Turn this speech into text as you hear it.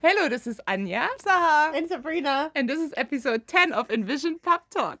So this is Anja, Sahar, And Sabrina. and this is episode 10 of InVision Pub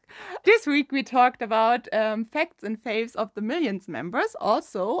Talk. This week we talked about facts and faves of the Millions members.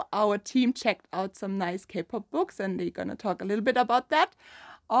 Also, our team checked out some nice K-pop books, and they're gonna talk a little bit about that.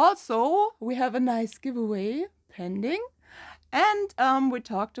 Also, we have a nice giveaway pending, and we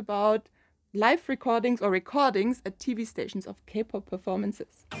talked about live recordings or recordings at TV stations of K-pop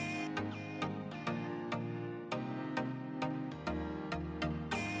performances.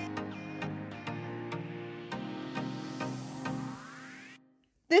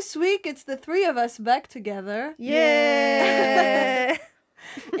 this week it's the three of us back together. Yeah.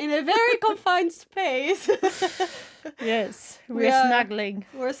 In a very confined space. Yes, We we're are- snuggling.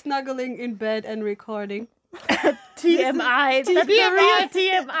 We're snuggling in bed and recording. TMI. That's the real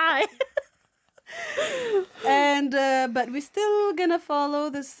TMI. And but we're still gonna follow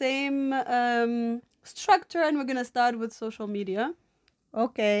the same structure, and we're gonna start with social media.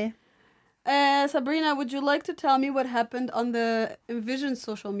 Okay. Sabrina, would you like to tell me what happened on the InVision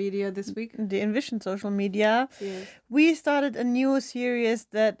social media this week? The InVision social media. Yes. We started a new series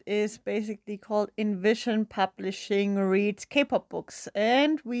that is basically called InVision Publishing Reads K-pop Books.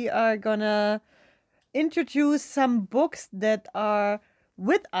 And we are gonna introduce some books that are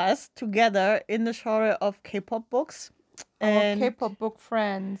with us together in the genre of K-pop books. Our K-pop book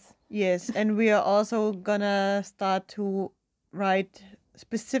friends. Yes, and we are also gonna start to write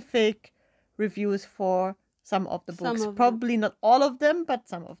specific reviews for some of the Some books. of them. Probably not all of them, but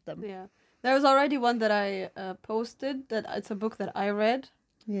some of them. Yeah. There was already one that I posted. That it's a book that I read.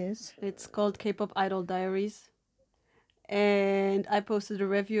 Yes. It's called K-pop Idol Diaries, and I posted a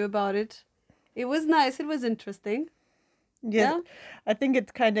review about it. It was nice. It was interesting. Yes. Yeah. I think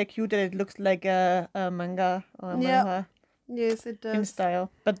it's kind of cute that it looks like a manga or a Yeah. manhwa Yes, it in does. style.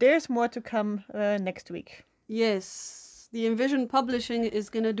 But there's more to come next week. Yes. The InVision Publishing is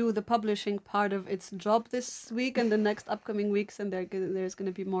going to do the publishing part of its job this week and the next upcoming weeks, and there's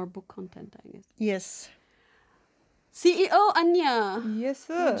going to be more book content, I guess. Yes. CEO Anja, Yes,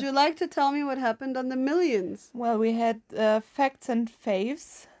 sir. would you like to tell me what happened on the Millions? Well, we had facts and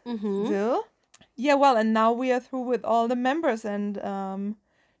faves Mm-hmm. still. Yeah, well, and now we are through with all the members, and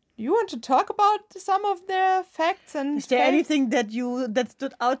you want to talk about some of their facts and Is there faves? anything that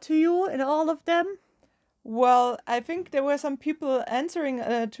stood out to you in all of them? Well, I think there were some people answering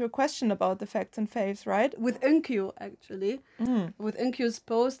to a question about the facts and faves, right? With Enkyu, actually. With Enkyu's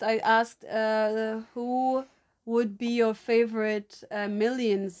post, I asked who would be your favorite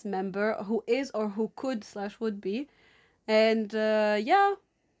Millions member, who is or who could / would be. And yeah,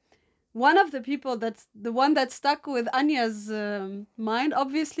 one of the people that's the one that stuck with Anya's mind,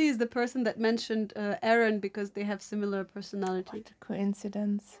 obviously, is the person that mentioned Aaron, because they have similar personality.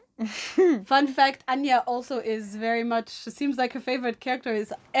 Coincidence. Fun fact, Anya also is very much, seems like her favorite character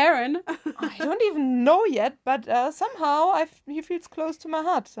is Aaron. I don't even know yet, but somehow he feels close to my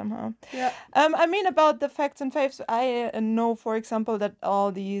heart somehow. Yeah. I mean, about the facts and faves, I know, for example, that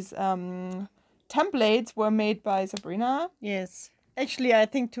all these templates were made by Sabrina. Yes. Actually, I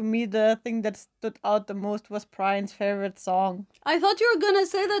think to me the thing that stood out the most was Brian's favorite song. I thought you were gonna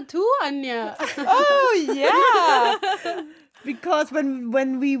say that too, Anya. Oh, yeah! Because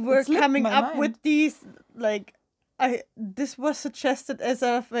when we were It slipped coming my up mind. with these, like, this was suggested as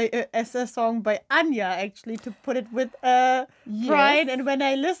a song by Anya, actually, to put it with Brian, and when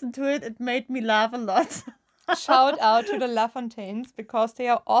I listened to it, it made me laugh a lot. Shout out to the LaFontaines, because they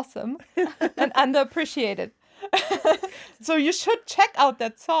are awesome and underappreciated. So you should check out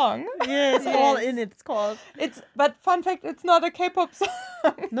that song. Yes, all in it's called. But fun fact, it's not a K-pop song.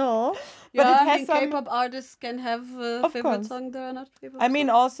 No. But Yeah, it I has mean, some- K-pop artists can have Of favorite course. song. There are not favorite. I mean,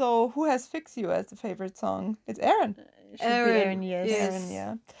 song. also, who has Fix You as the favorite song? It's Aaron. Should be Aaron, yes. Yes. Aaron,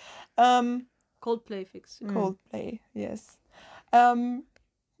 yeah. Coldplay fix. Coldplay, yes.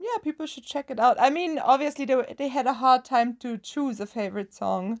 Yeah, people should check it out. I mean, obviously, they had a hard time to choose a favorite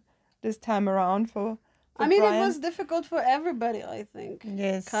song this time around for I mean, Brian. it was difficult for everybody, I think.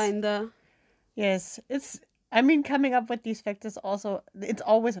 Yes. Kinda. Yes. I mean, coming up with these factors also, it's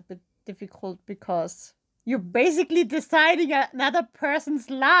always a bit difficult because you're basically deciding another person's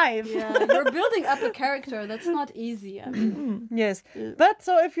life. Yeah, you're building up a character. That's not easy. I mean, Yes. Yeah. But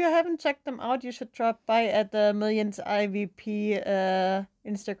so if you haven't checked them out, you should drop by at the Millions IVP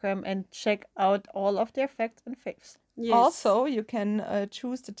Instagram and check out all of their facts and faves. yes. Also, you can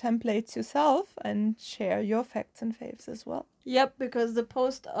choose the templates yourself and share your facts and faves as well. Yep, because the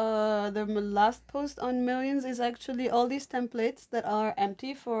post, the last post on Millions is actually all these templates that are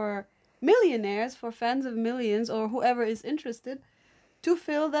empty for millionaires, for fans of Millions, or whoever is interested. to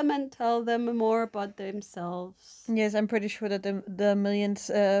fill them and tell them more about themselves. Yes, I'm pretty sure that the Millions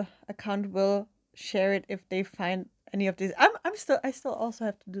account will share it if they find any of these. I still also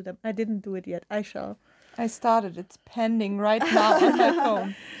have to do them. I didn't do it yet. I shall. I started. It's pending right now on my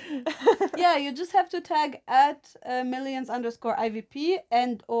phone. Yeah, you just have to tag at millions_IVP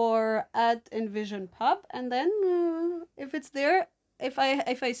and or at InVision Pub, and then if it's there, if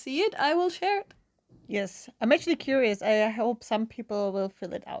I see it, I will share it. Yes, I'm actually curious. I hope some people will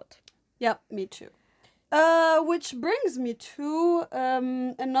fill it out. Yeah, me too. Which brings me to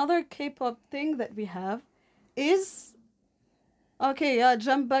another K-pop thing that we have is okay. Yeah,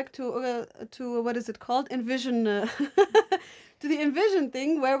 jump back to what is it called? InVision. To the InVision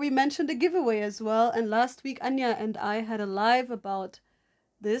thing where we mentioned a giveaway as well. And last week Anya and I had a live about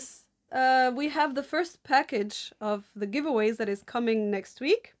this. We have the first package of the giveaways that is coming next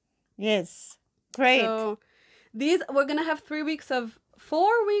week. Yes, great. So we're gonna have 4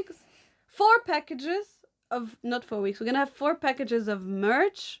 packages of not 4 weeks. We're gonna have 4 packages of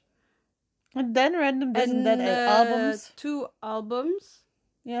merch. And then random this and that albums. 2 albums.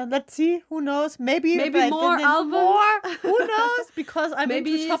 Yeah, let's see. Who knows? Maybe more albums. More. Who knows? Because I'm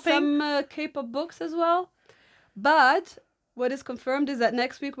maybe into shopping. some K-pop books as well. But what is confirmed is that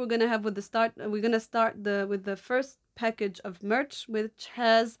next week we're gonna start with the first package of merch, which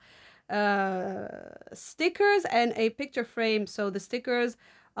has stickers and a picture frame. So the stickers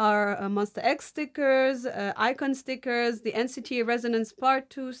are Monster X stickers, Icon stickers, the NCT Resonance Part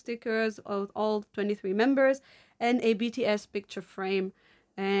 2 stickers of all 23 members, and a BTS picture frame.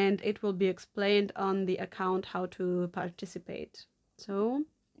 And it will be explained on the account how to participate. So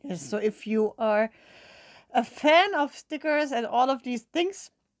yes, so if you are a fan of stickers and all of these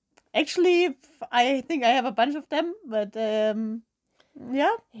things, actually, I think I have a bunch of them, but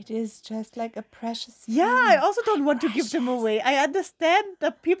yeah. It is just like a precious thing. Yeah, I also don't want to give them away. I understand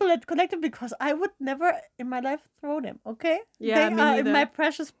the people that collect them because I would never in my life throw them, okay? Yeah, they me are neither. in my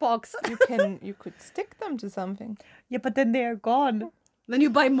precious box. You could stick them to something. Yeah, but then they are gone. then you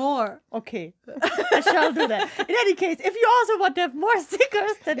buy more. Okay, I shall do that. In any case, if you also want to have more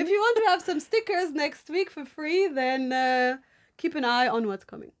stickers, then If you want to have some stickers next week for free, then keep an eye on what's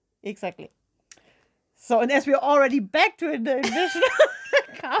coming. exactly. So, and as we're already back to the InVision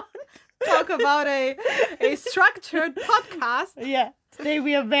account, Talk about a structured podcast. yeah, today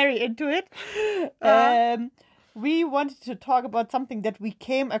we are very into it. We wanted to talk about something that we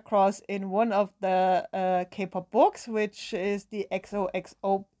came across in one of the K-pop books, which is the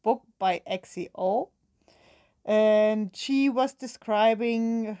XOXO book by XCO. And she was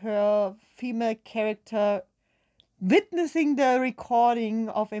describing her female character witnessing the recording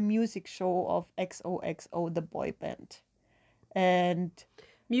of a music show of XOXO, the boy band. And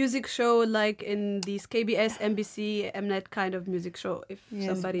Music show like in these KBS, MBC, Mnet kind of music show. If yes,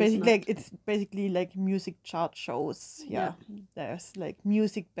 somebody's basically, not... like, it's basically like music chart shows. Yeah. There's like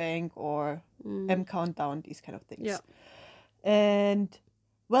Music Bank or M Countdown, these kind of things. Yeah. And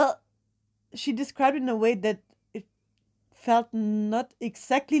well, she described it in a way that it felt not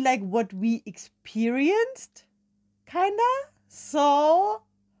exactly like what we experienced, kinda. So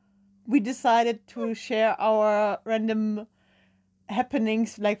we decided to share our random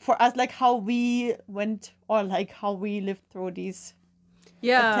happenings, like for us, like how we went or like how we lived through these.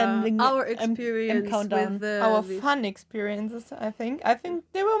 Attending our M experience Countdown. with Our these- fun experiences, I think. I think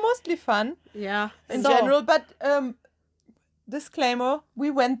they were mostly fun Yeah. in So- general, but disclaimer,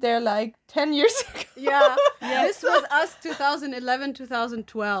 we went there like 10 years ago. Yeah. This was us 2011,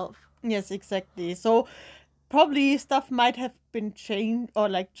 2012. Yes, exactly. So probably stuff might have been changed or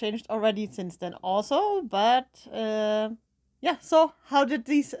like changed already since then also, but yeah, so how did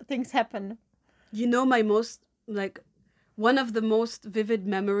these things happen? You know, my most, like, one of the most vivid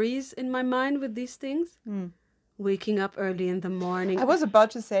memories in my mind with these things? Waking up early in the morning. I was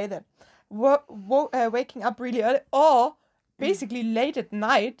about to say that. Waking up really early or basically late at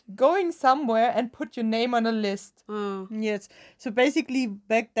night, going somewhere and put your name on a list. Oh. Yes. So basically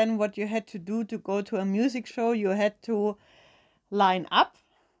back then what you had to do to go to a music show, you had to line up.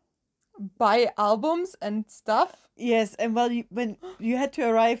 Buy albums and stuff. Yes, and well, when you had to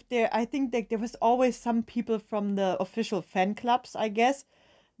arrive there, I think that there was always some people from the official fan clubs, I guess,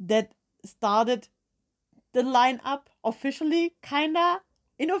 that started the lineup officially, kinda,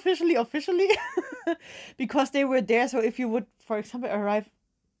 unofficially, officially, because they were there. So if you would, for example, arrive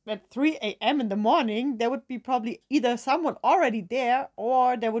at 3 a.m. in the morning, there would be probably either someone already there,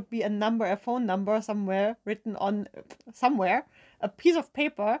 or there would be a phone number somewhere written on somewhere, a piece of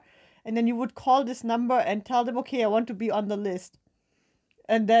paper. And then you would call this number and tell them, okay, I want to be on the list.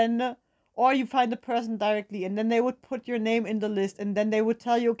 And then, or you find the person directly, and then they would put your name in the list, and then they would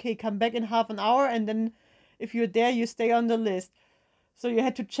tell you, okay, come back in half an hour, and then if you're there, you stay on the list. So you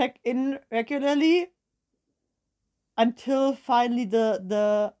had to check in regularly until finally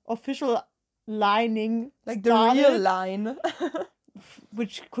the official lining Like started, the real line.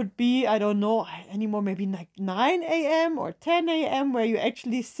 which could be, I don't know anymore, maybe like 9 a.m. or 10 a.m., where you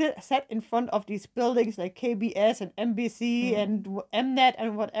actually sat in front of these buildings like KBS and NBC and Mnet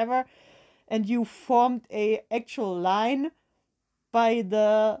and whatever, and you formed a actual line by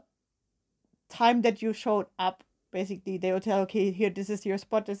the time that you showed up. Basically, they would tell, okay, here, this is your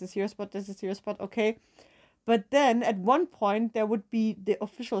spot, this is your spot, this is your spot, okay. But then at one point there would be the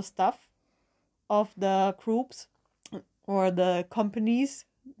official stuff of the groups or the companies.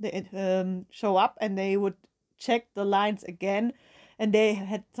 They show up and they would check the lines again, and they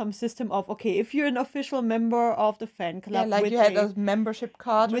had some system of, okay, if you're an official member of the fan club, Yeah, like with you had a membership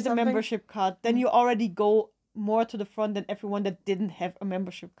card with or a something. membership card, then you already go more to the front than everyone that didn't have a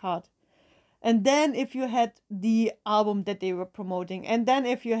membership card. And then if you had the album that they were promoting, and then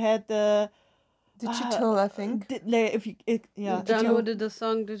if you had the Digital, I think. if you You if you- downloaded the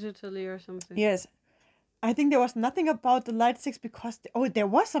song digitally or something. yes, I think there was nothing about the light sticks because there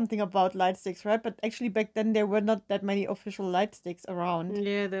was something about light sticks, right? But actually back then there were not that many official light sticks around.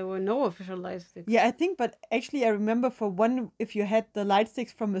 Yeah, there were no official light sticks. Yeah, I think, but actually I remember for one, if you had the light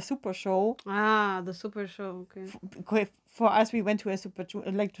sticks from a super show, The Super Show. Okay. for us we went to a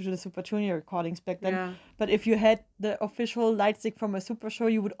to the Super Junior recordings back then. Yeah. But if you had the official light stick from a super show,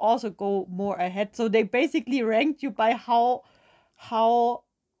 you would also go more ahead. So they basically ranked you by how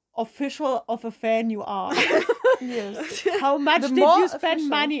official of a fan you are. Yes. How much The did more you spend official.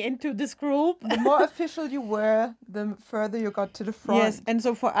 money into this group? The more official you were, the further you got to the front. Yes, and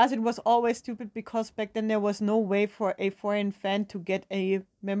so for us it was always stupid because back then there was no way for a foreign fan to get a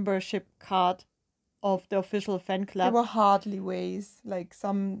membership card of the official fan There club. were hardly ways, like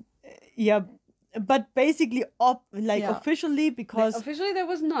some. Yeah, but basically Yeah. officially, because Officially, there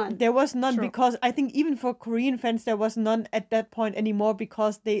was none. there was none, True. because I think even for Korean fans there was none at that point anymore,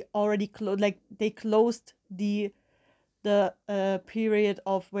 because they already closed the period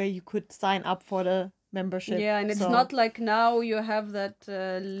of where you could sign up for the membership. Yeah, and it's So- not like now you have that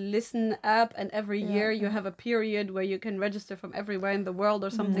Listen app, and every Yeah, year you have a period where you can register from everywhere in the world or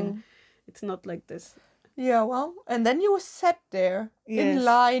something. Mm-hmm. It's not like this. Yeah, well, and then you sat there Yes. in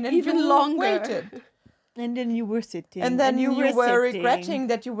line and Even you longer. waited. And then you were sitting. And then you were sitting. regretting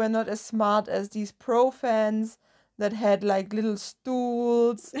that you were not as smart as these pro fans that had like little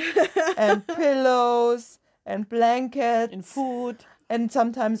stools and pillows and blankets And food. and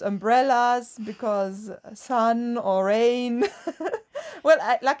sometimes umbrellas because sun or rain. Well,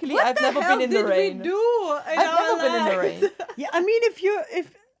 luckily I've never been in the rain. What did we do? I've never been in the rain. Yeah,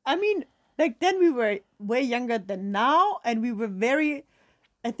 I mean, like then we were way younger than now, and we were very,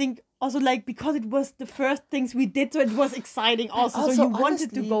 I think, also like, because it was the first things we did, so it was exciting also, so you wanted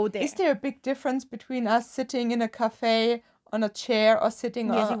to honestly, go there. Is there a big difference between us sitting in a cafe on a chair or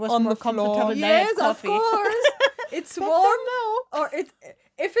sitting Yes, it was on more the floor? comfortable than Yes, at of coffee. course. It's warm. Or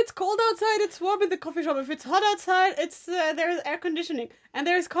if it's cold outside, it's warm in the coffee shop. If it's hot outside, it's there's air conditioning and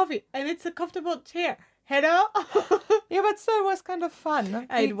there's coffee and it's a comfortable chair. Hello. Yeah, but still it was kind of fun. The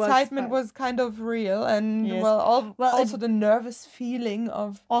It was excitement fun. was kind of real, and Yes. well, Well, also the nervous feeling of.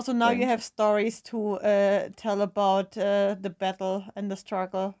 Also, now you Right. have stories to tell about the battle and the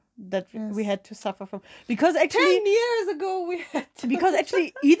struggle that we Yes. had to suffer from. Because actually, 10 years ago we had to. because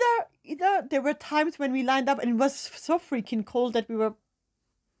actually, either there were times when we lined up and it was so freaking cold that we were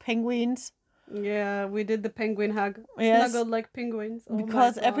penguins, Yeah, we did the penguin hug. Yes. Snuggled like penguins. Oh my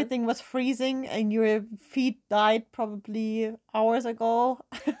because God. everything was freezing and your feet died probably hours ago.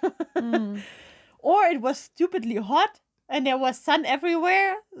 Or it was stupidly hot and there was sun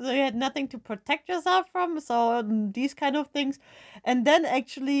everywhere, so you had nothing to protect yourself from. So these kind of things. And then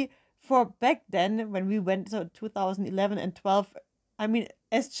actually, for back then when we went, so 2011 and 12, I mean,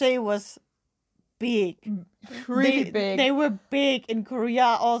 SJ was big. Really they, big. They were big in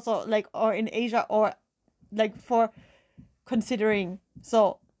Korea also, like, or in Asia, or like for considering.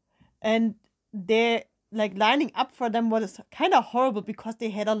 So, and they like lining up for them was kind of horrible because they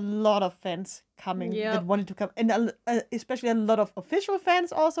had a lot of fans coming Yep. that wanted to come, and especially a lot of official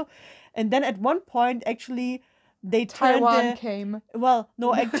fans also. And then at one point, actually, they turned Taiwan came. well,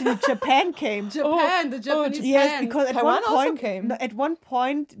 no, actually Japan came. Japan, the Japanese Yes, fan. because at Taiwan one also point, came. no, at one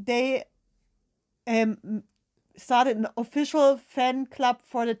point they started an official fan club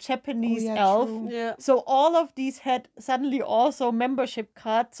for the Japanese yeah, elf. true. Yeah. So all of these had suddenly also membership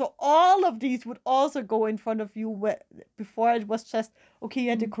cards. So all of these would also go in front of you. Where before it was just okay, you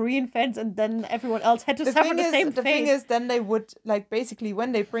had the Korean fans, and then everyone else had to suffer the same The fate. thing is, then they would like basically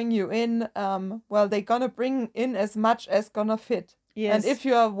when they bring you in, well, they're gonna bring in as much as gonna fit. Yes. And if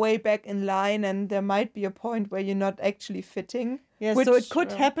you are way back in line, and there might be a point where you're not actually fitting. Yeah, so it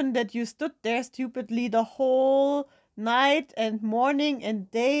could happen that you stood there stupidly the whole night and morning and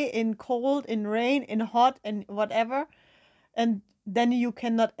day in cold, in rain, in hot, and whatever, and then you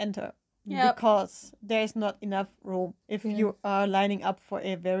cannot enter Yep. because there's not enough room if you are lining up for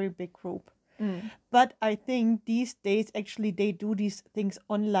a very big group. But I think these days actually they do these things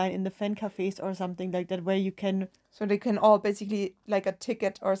online in the fan cafes or something like that where you can. So they can all basically like a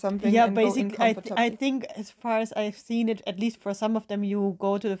ticket or something. Yeah, and go in basically, comfortably. I think as far as I've seen it, at least for some of them, you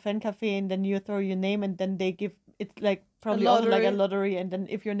go to the fan cafe and then you throw your name and then they give it like probably also like a lottery, and then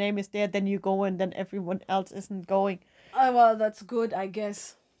if your name is there, then you go and then everyone else isn't going. Oh, well, that's good, I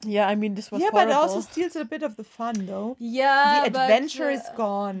guess. Yeah, I mean this was but horrible. it also steals a bit of the fun, though. Yeah, The adventure is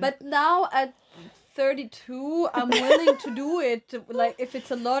gone. But now at 32, I'm willing to do it. Like if it's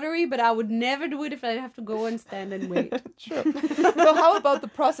a lottery, but I would never do it if I have to go and stand and wait. True. So how about the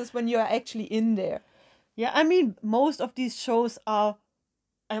process when you are actually in there? Yeah, I mean most of these shows are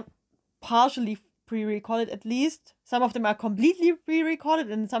partially pre-recorded at least. Some of them are completely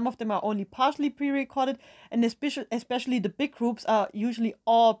pre-recorded and some of them are only partially pre-recorded, and especially the big groups are usually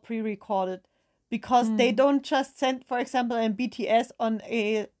all pre-recorded because they don't just send, for example, in BTS on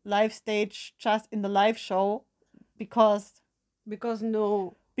a live stage just in the live show because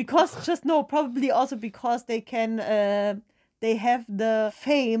probably also because they can they have the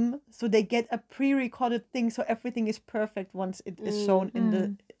fame, so they get a pre-recorded thing, so everything is perfect once it is shown in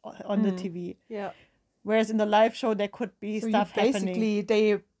the on the TV. Yeah. Whereas in the live show there could be stuff happening.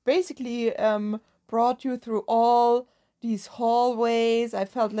 They basically brought you through all these hallways. I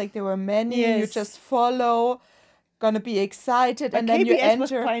felt like there were many. Yes. You just follow, gonna be excited, But and then KBS you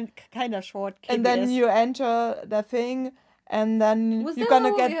enter. was kind of short. KBS. And then you enter the thing, and then Was you're that gonna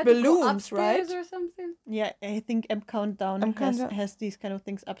how you get had to go balloons, right? upstairs or something? Yeah, I think M Countdown has these kind of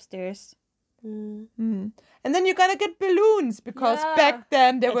things upstairs. And then you're gonna get balloons because Yeah. back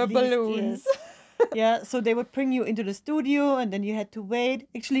then there At were least, balloons. yes. Yeah, so they would bring you into the studio and then you had to wait.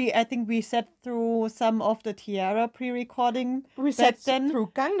 Actually, I think we sat through some of the Tiara pre-recording. We back sat then.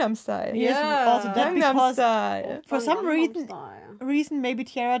 through Gangnam Style. Yes, Yeah. also that Gangnam because Style. for some Gangnam reason maybe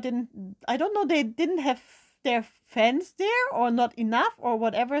Tiara didn't, I don't know, they didn't have their fans there or not enough or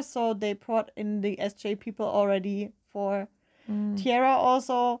whatever, so they brought in the SJ people already for Tiara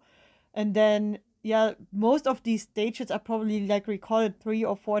also. And then yeah, most of these stages are probably like recorded 3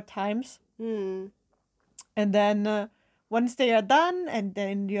 or 4 times. And then once they are done, and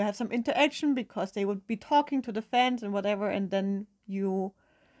then you have some interaction because they would be talking to the fans and whatever, and then you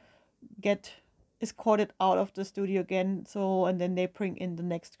get escorted out of the studio again. So, and then they bring in the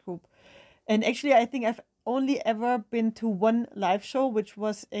next group. And actually, I think I've only ever been to one live show, which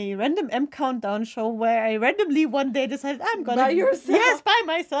was a random M Countdown show where I randomly one day decided I'm gonna By yourself? Yes, by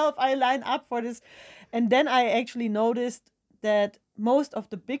myself. I line up for this, and then I actually noticed that most of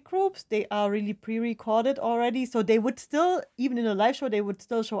the big groups, they are really pre-recorded already, so they would still, even in a live show, they would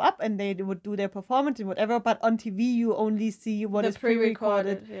still show up and they would do their performance and whatever, but on TV you only see what is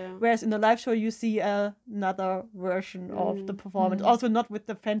pre-recorded. Yeah. Whereas in the live show you see another version of the performance, also not with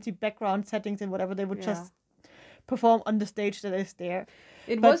the fancy background settings and whatever. They would just perform on the stage that is there.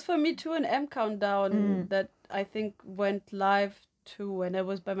 It was for me too an M Countdown that I think went live too, and I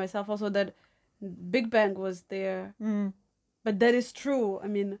was by myself also, that Big Bang was there. But that is true. I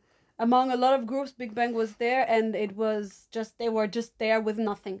mean, among a lot of groups, Big Bang was there, and it was just, they were just there with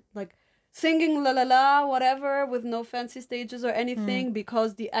nothing. Like singing la la la, whatever, with no fancy stages or anything,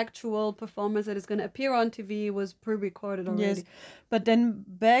 because the actual performance that is going to appear on TV was pre-recorded already. Yes, but then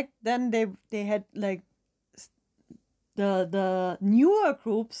back then they had like the newer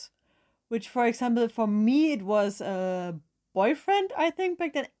groups, which for example for me it was Boyfriend, I think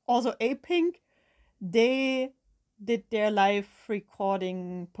back then, also A-Pink. They did their live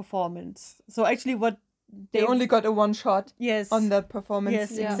recording performance. So actually what They only got a one shot on the performance.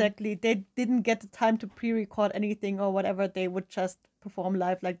 Yes, exactly. They didn't get the time to pre-record anything or whatever. They would just perform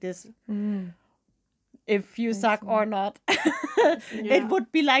live like this. If you suck or not. It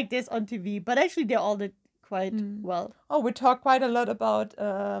would be like this on TV. But actually they all did quite well. Oh, we talk quite a lot about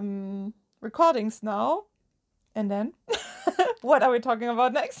recordings now. And then? What are we talking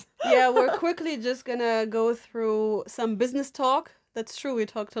about next? Yeah, we're quickly just gonna go through some business talk that's true. We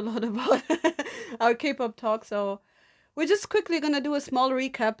talked a lot about our K-pop talk, so we're just quickly gonna do a small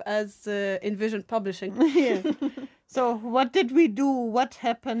recap as InVision Publishing. Yes. So what did we do? What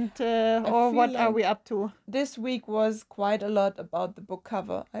happened? Or feel what are like- we up to? This week was quite a lot about the book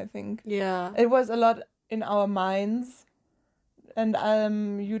cover, I think. Yeah. It was a lot in our minds. And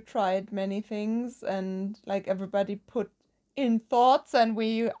you tried many things, and like everybody put in thoughts, and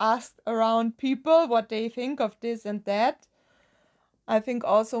we asked around people what they think of this and that. I think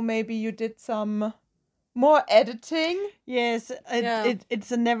also maybe you did some more editing. Yes, Yeah.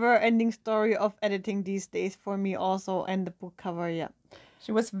 it's a never-ending story of editing these days for me also, and the book cover, yeah.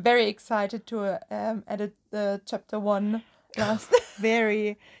 She was very excited to edit the chapter 1 last.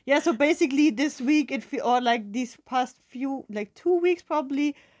 Very. Yeah, so basically this week or like these past few, like 2 weeks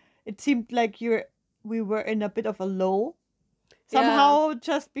probably, it seemed like we were in a bit of a low. Yeah. Somehow,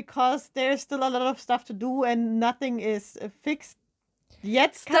 just because there's still a lot of stuff to do and nothing is fixed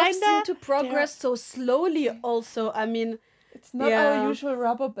yet, Stuff seem kinda. to progress so slowly. Also, I mean, It's not Yeah. our usual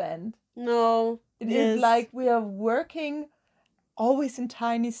rubber band. no. It is Yes. like we are working always in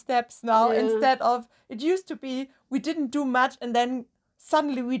tiny steps now, Yeah. instead of it used to be we didn't do much and then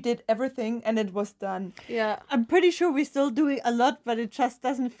suddenly we did everything and it was done. Yeah. I'm pretty sure we're still doing a lot, but it just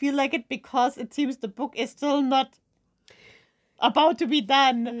doesn't feel like it because it seems the book is still not about to be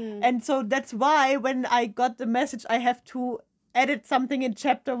done. And so that's why when I got the message I have to edit something in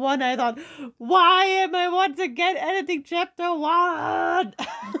chapter 1, I thought, why am I once again editing chapter 1?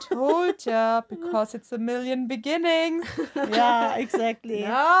 Told ya, because it's a million beginnings. Yeah, exactly.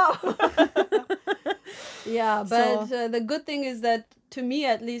 No. Yeah, but the good thing is that to me,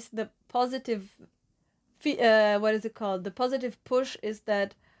 at least, the positive, what is it called? The positive push is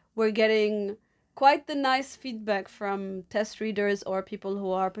that we're getting quite the nice feedback from test readers or people who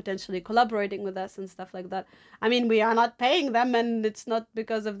are potentially collaborating with us and stuff like that. I mean, we are not paying them, and it's not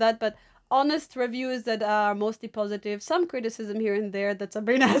because of that, but honest reviews that are mostly positive. Some criticism here and there that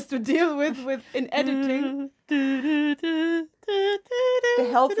Sabrina has to deal with in editing. The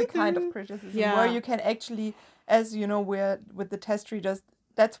healthy kind of criticism Yeah. where you can actually, as you know, we're with the test readers,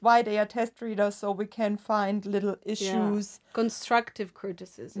 that's why they are test readers, so we can find little issues, Constructive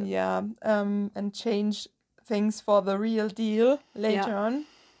criticism. and change things for the real deal later on.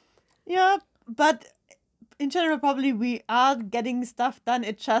 Yeah, but in general, probably we are getting stuff done.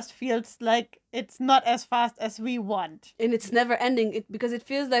 It just feels like it's not as fast as we want. And it's never ending because it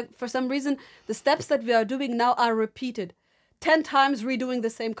feels like for some reason the steps that we are doing now are repeated. 10 times redoing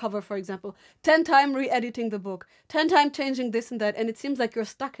the same cover, for example. 10 times re-editing the book. 10 times changing this and that. And it seems like you're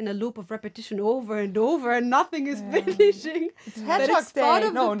stuck in a loop of repetition over and over and nothing is finishing. It's But Hedgehog it's part Day.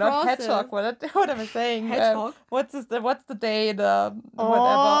 of No, the not process. Hedgehog. What am I saying? Hedgehog? What's the day? The whatever.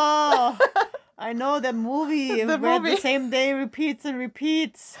 Oh, I know the movie The where movie. the same day repeats and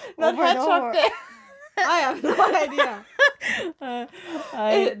repeats. Not over and Hedgehog over. Day. I have no idea.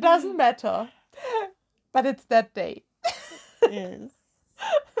 It doesn't matter. But it's that day. Yes.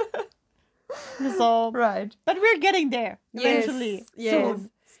 So, Right. but we're getting there Yes, eventually. yes. Soon.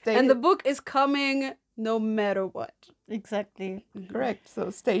 Stay And the book is coming no matter what. Exactly. correct.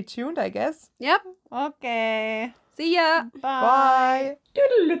 So stay tuned, I guess. Yep. Okay. See ya. Bye.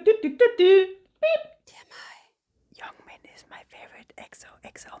 Youngmin is my favorite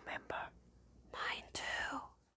XOXO member. Mine.